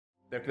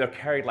They're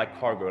carried like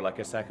cargo, like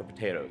a sack of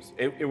potatoes.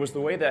 It was the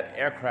way that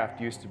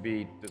aircraft used to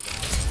be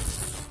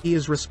designed. He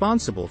is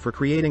responsible for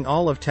creating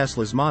all of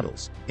Tesla's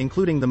models,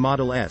 including the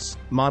Model S,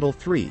 Model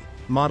 3,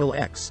 Model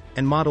X,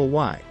 and Model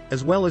Y,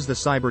 as well as the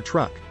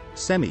Cybertruck,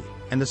 Semi,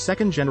 and the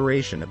second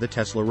generation of the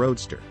Tesla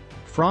Roadster.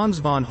 Franz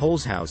von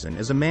Holzhausen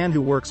is a man who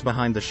works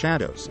behind the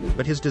shadows,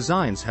 but his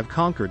designs have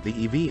conquered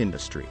the EV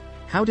industry.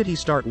 How did he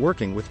start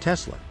working with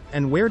Tesla?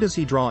 And where does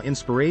he draw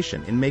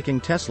inspiration in making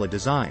Tesla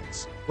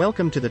designs?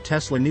 Welcome to the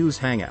Tesla News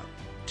Hangout.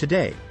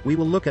 Today, we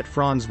will look at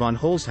Franz von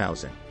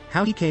Holzhausen,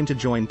 how he came to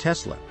join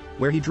Tesla,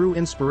 where he drew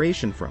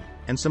inspiration from,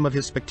 and some of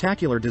his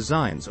spectacular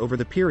designs over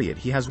the period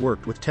he has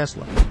worked with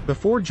Tesla.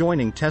 Before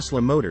joining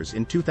Tesla Motors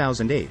in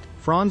 2008,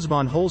 Franz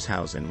von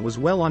Holzhausen was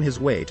well on his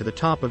way to the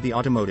top of the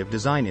automotive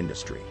design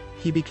industry.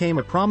 He became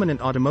a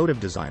prominent automotive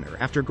designer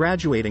after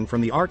graduating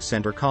from the Art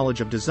Center College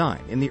of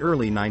Design in the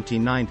early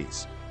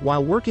 1990s.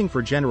 While working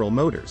for General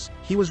Motors,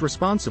 he was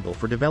responsible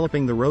for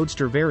developing the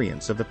Roadster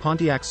variants of the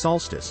Pontiac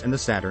Solstice and the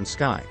Saturn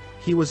Sky.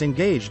 He was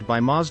engaged by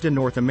Mazda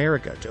North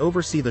America to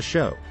oversee the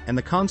show, and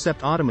the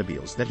concept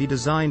automobiles that he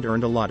designed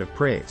earned a lot of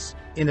praise.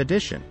 In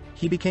addition,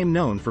 he became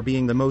known for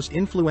being the most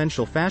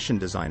influential fashion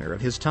designer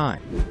of his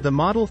time. The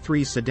Model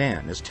 3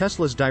 sedan is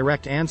Tesla's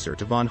direct answer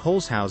to von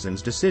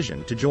Holzhausen's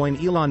decision to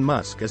join Elon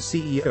Musk as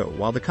CEO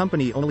while the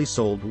company only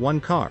sold one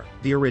car,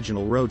 the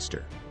original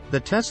Roadster. The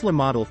Tesla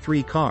Model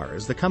 3 car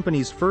is the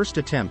company's first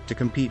attempt to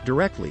compete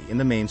directly in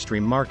the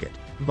mainstream market.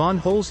 Von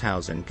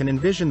Holzhausen can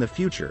envision the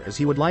future as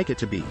he would like it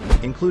to be,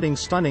 including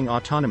stunning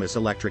autonomous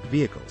electric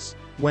vehicles.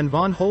 When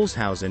von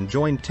Holzhausen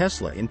joined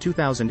Tesla in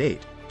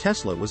 2008,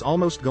 Tesla was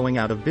almost going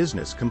out of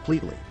business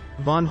completely.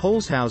 Von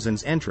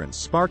Holzhausen's entrance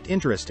sparked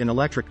interest in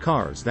electric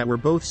cars that were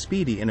both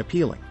speedy and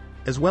appealing,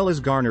 as well as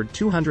garnered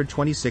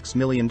 $226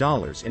 million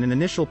in an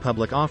initial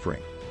public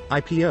offering,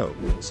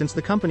 IPO, since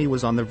the company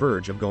was on the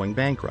verge of going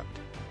bankrupt.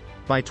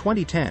 By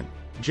 2010,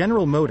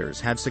 General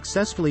Motors had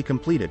successfully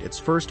completed its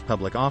first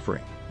public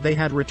offering. They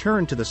had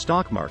returned to the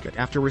stock market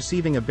after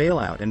receiving a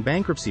bailout and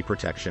bankruptcy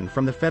protection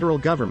from the federal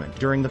government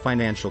during the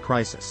financial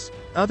crisis.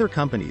 Other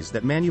companies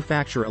that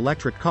manufacture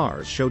electric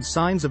cars showed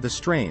signs of the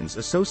strains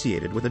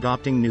associated with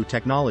adopting new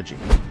technology.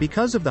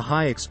 Because of the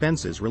high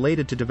expenses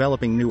related to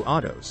developing new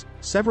autos,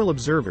 several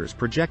observers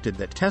projected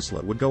that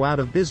Tesla would go out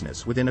of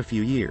business within a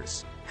few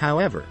years.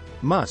 However,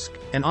 Musk,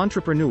 an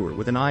entrepreneur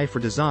with an eye for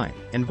design,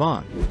 and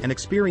Von, an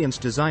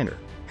experienced designer,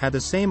 had the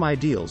same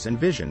ideals and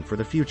vision for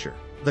the future.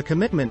 The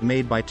commitment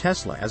made by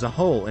Tesla as a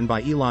whole and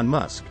by Elon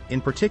Musk,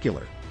 in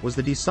particular, was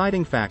the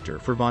deciding factor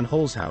for von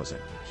Holzhausen.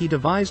 He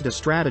devised a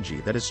strategy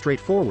that is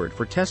straightforward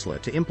for Tesla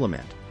to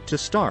implement. To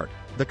start,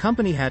 the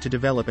company had to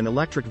develop an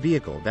electric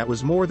vehicle that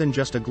was more than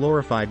just a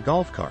glorified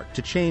golf cart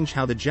to change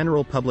how the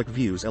general public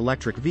views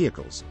electric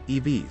vehicles,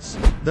 EVs.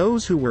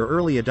 Those who were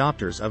early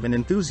adopters of and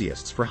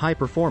enthusiasts for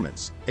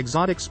high-performance,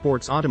 exotic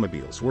sports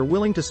automobiles were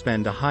willing to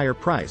spend a higher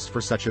price for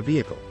such a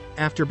vehicle.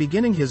 After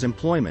beginning his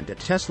employment at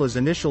Tesla's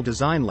initial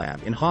design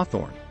lab in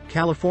Hawthorne,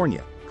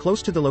 California,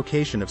 close to the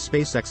location of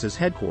SpaceX's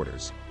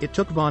headquarters, it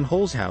took von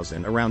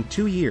Holzhausen around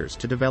 2 years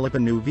to develop a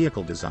new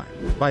vehicle design.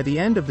 By the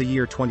end of the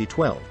year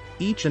 2012,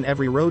 each and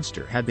every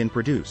Roadster had been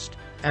produced.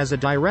 As a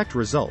direct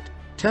result,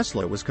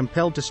 Tesla was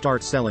compelled to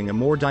start selling a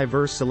more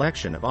diverse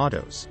selection of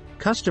autos.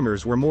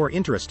 Customers were more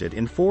interested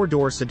in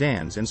four-door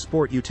sedans and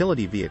sport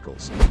utility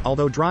vehicles,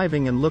 although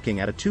driving and looking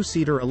at a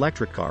two-seater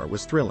electric car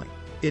was thrilling.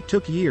 It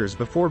took years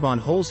before von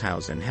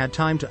Holzhausen had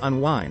time to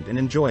unwind and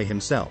enjoy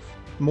himself.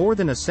 More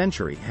than a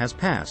century has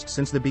passed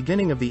since the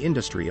beginning of the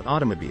industry of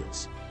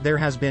automobiles. There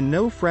has been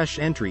no fresh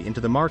entry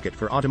into the market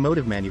for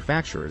automotive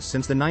manufacturers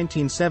since the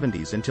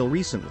 1970s until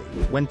recently,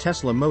 when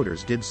Tesla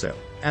Motors did so.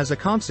 As a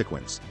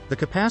consequence, the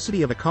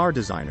capacity of a car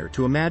designer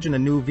to imagine a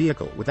new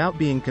vehicle without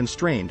being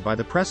constrained by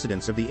the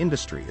precedents of the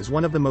industry is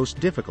one of the most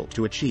difficult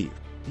to achieve.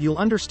 You'll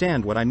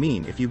understand what I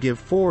mean if you give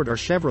Ford or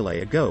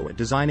Chevrolet a go at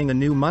designing a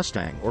new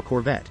Mustang or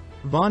Corvette.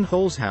 Von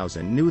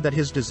Holzhausen knew that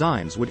his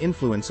designs would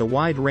influence a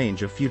wide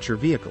range of future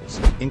vehicles,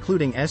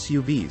 including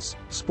SUVs,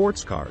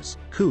 sports cars,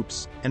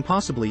 coupes, and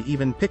possibly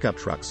even pickup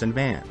trucks and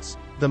vans.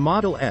 The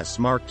Model S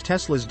marked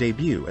Tesla's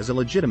debut as a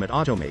legitimate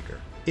automaker.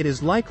 It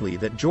is likely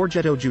that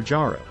Giorgetto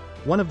Giugiaro,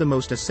 one of the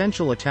most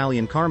essential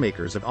Italian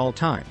carmakers of all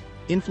time,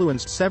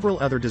 influenced several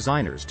other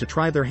designers to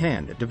try their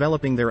hand at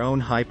developing their own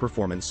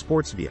high-performance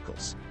sports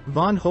vehicles.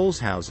 Von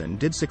Holzhausen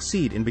did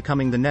succeed in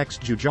becoming the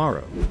next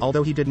Giugiaro,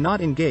 although he did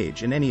not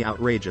engage in any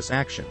outrageous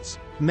actions.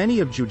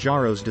 Many of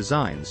Giugiaro's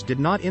designs did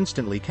not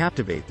instantly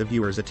captivate the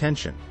viewer's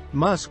attention.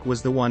 Musk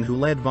was the one who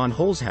led von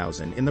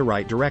Holzhausen in the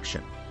right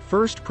direction.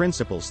 First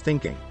principles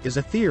thinking is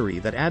a theory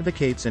that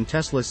advocates and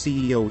Tesla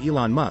CEO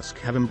Elon Musk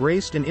have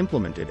embraced and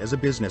implemented as a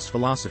business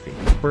philosophy.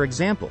 For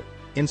example,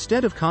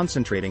 instead of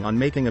concentrating on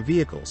making a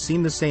vehicle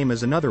seem the same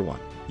as another one,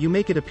 you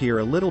make it appear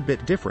a little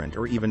bit different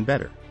or even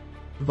better.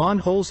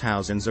 Von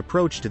Holzhausen's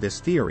approach to this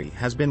theory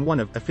has been one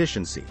of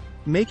efficiency.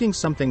 Making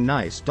something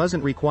nice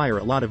doesn't require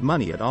a lot of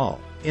money at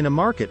all. In a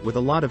market with a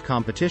lot of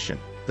competition,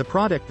 the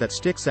product that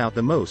sticks out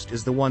the most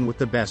is the one with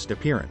the best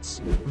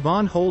appearance.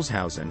 Von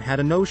Holzhausen had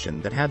a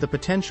notion that had the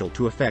potential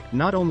to affect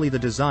not only the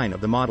design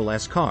of the Model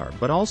S car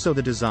but also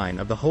the design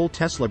of the whole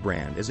Tesla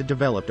brand as it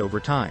developed over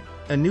time.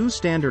 A new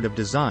standard of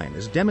design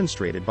is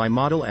demonstrated by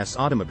Model S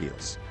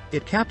automobiles.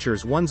 It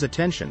captures one's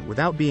attention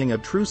without being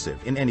obtrusive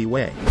in any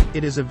way.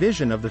 It is a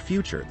vision of the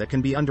future that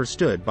can be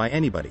understood by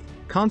anybody.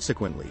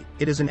 Consequently,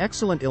 it is an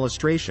excellent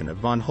illustration of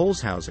von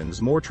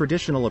Holzhausen's more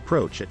traditional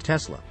approach at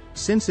Tesla.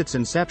 Since its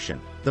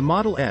inception, the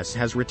Model S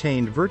has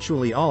retained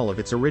virtually all of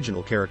its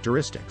original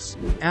characteristics.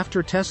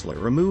 After Tesla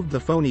removed the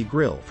phony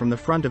grille from the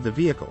front of the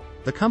vehicle,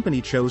 the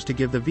company chose to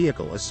give the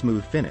vehicle a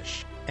smooth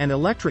finish. An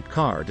electric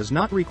car does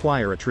not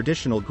require a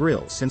traditional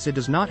grille since it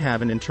does not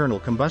have an internal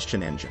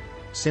combustion engine.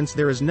 Since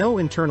there is no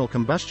internal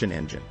combustion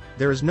engine,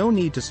 there is no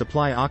need to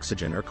supply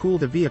oxygen or cool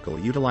the vehicle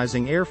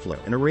utilizing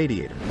airflow in a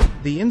radiator.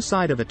 The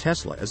inside of a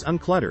Tesla is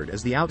uncluttered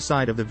as the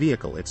outside of the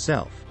vehicle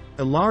itself.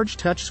 A large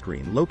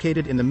touchscreen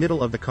located in the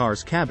middle of the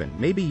car's cabin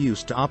may be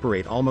used to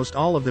operate almost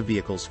all of the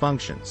vehicle's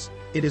functions.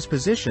 It is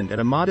positioned at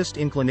a modest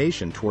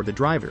inclination toward the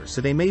driver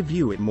so they may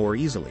view it more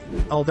easily.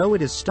 Although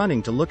it is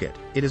stunning to look at,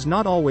 it is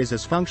not always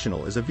as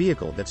functional as a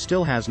vehicle that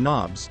still has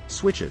knobs,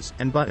 switches,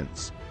 and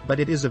buttons. But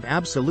it is of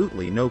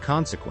absolutely no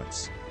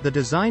consequence. The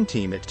design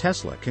team at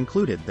Tesla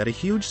concluded that a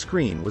huge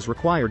screen was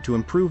required to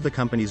improve the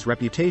company's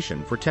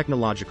reputation for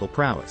technological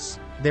prowess.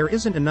 There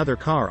isn't another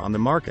car on the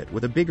market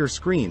with a bigger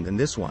screen than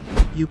this one.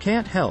 You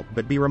can't help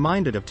but be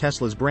reminded of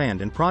Tesla's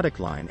brand and product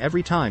line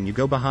every time you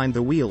go behind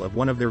the wheel of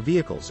one of their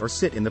vehicles or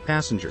sit in the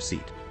passenger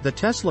seat. The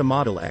Tesla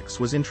Model X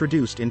was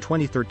introduced in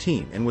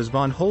 2013 and was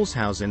von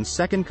Holzhausen's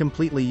second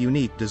completely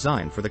unique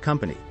design for the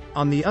company.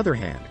 On the other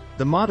hand,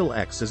 the Model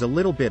X is a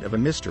little bit of a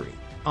mystery.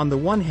 On the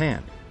one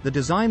hand, the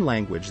design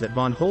language that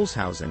von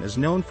Holzhausen is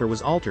known for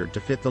was altered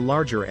to fit the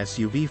larger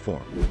SUV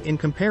form. In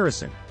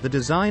comparison, the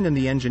design and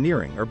the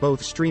engineering are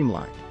both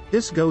streamlined.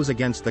 This goes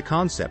against the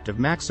concept of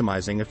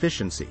maximizing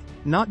efficiency.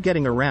 Not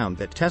getting around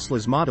that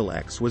Tesla's Model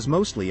X was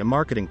mostly a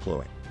marketing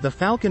ploy. The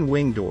Falcon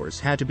wing doors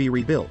had to be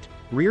rebuilt,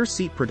 rear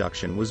seat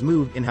production was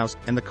moved in-house,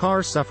 and the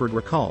car suffered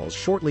recalls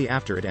shortly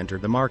after it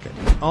entered the market.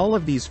 All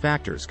of these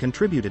factors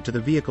contributed to the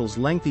vehicle's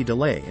lengthy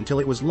delay until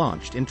it was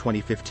launched in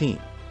 2015.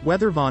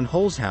 Whether von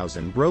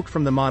Holzhausen broke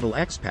from the Model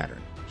X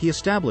pattern, he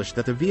established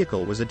that the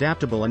vehicle was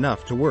adaptable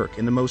enough to work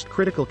in the most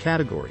critical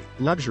category,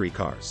 luxury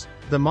cars.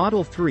 The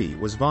Model 3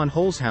 was von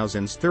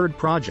Holzhausen's third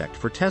project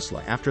for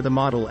Tesla after the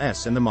Model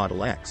S and the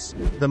Model X.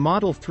 The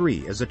Model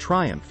 3 is a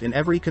triumph in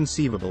every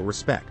conceivable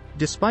respect.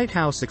 Despite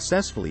how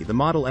successfully the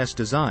Model S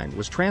design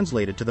was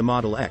translated to the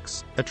Model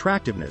X,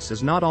 attractiveness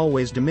is not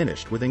always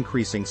diminished with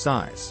increasing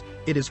size.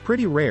 It is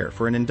pretty rare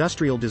for an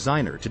industrial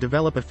designer to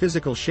develop a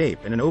physical shape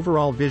and an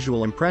overall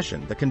visual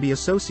impression that can be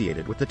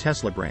associated with the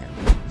Tesla brand.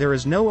 There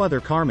is no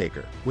other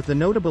carmaker, with the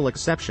notable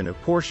exception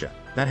of Porsche,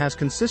 that has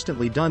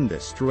consistently done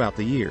this throughout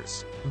the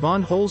years.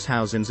 Von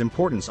Holzhausen's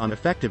importance on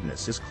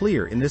effectiveness is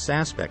clear in this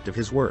aspect of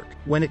his work.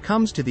 When it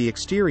comes to the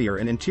exterior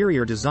and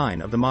interior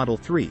design of the Model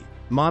 3,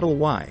 Model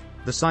Y,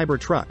 the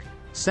Cybertruck,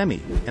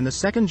 Semi, and the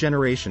second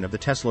generation of the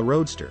Tesla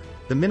Roadster,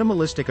 the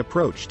minimalistic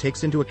approach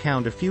takes into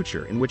account a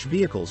future in which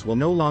vehicles will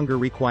no longer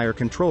require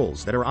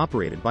controls that are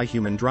operated by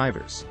human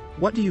drivers.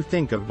 What do you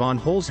think of von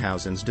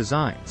Holzhausen's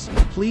designs?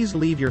 Please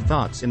leave your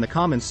thoughts in the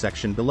comments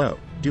section below.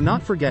 Do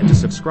not forget to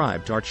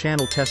subscribe to our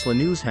channel Tesla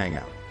News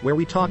Hangout, where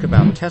we talk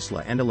about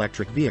Tesla and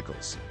electric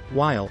vehicles.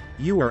 While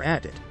you are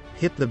at it,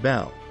 hit the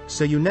bell,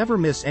 so you never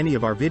miss any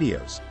of our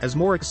videos, as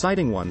more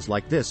exciting ones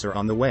like this are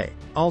on the way.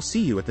 I'll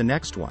see you at the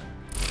next one.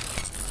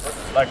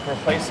 Like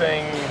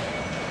replacing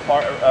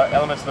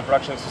elements of the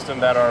production system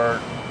that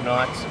are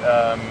not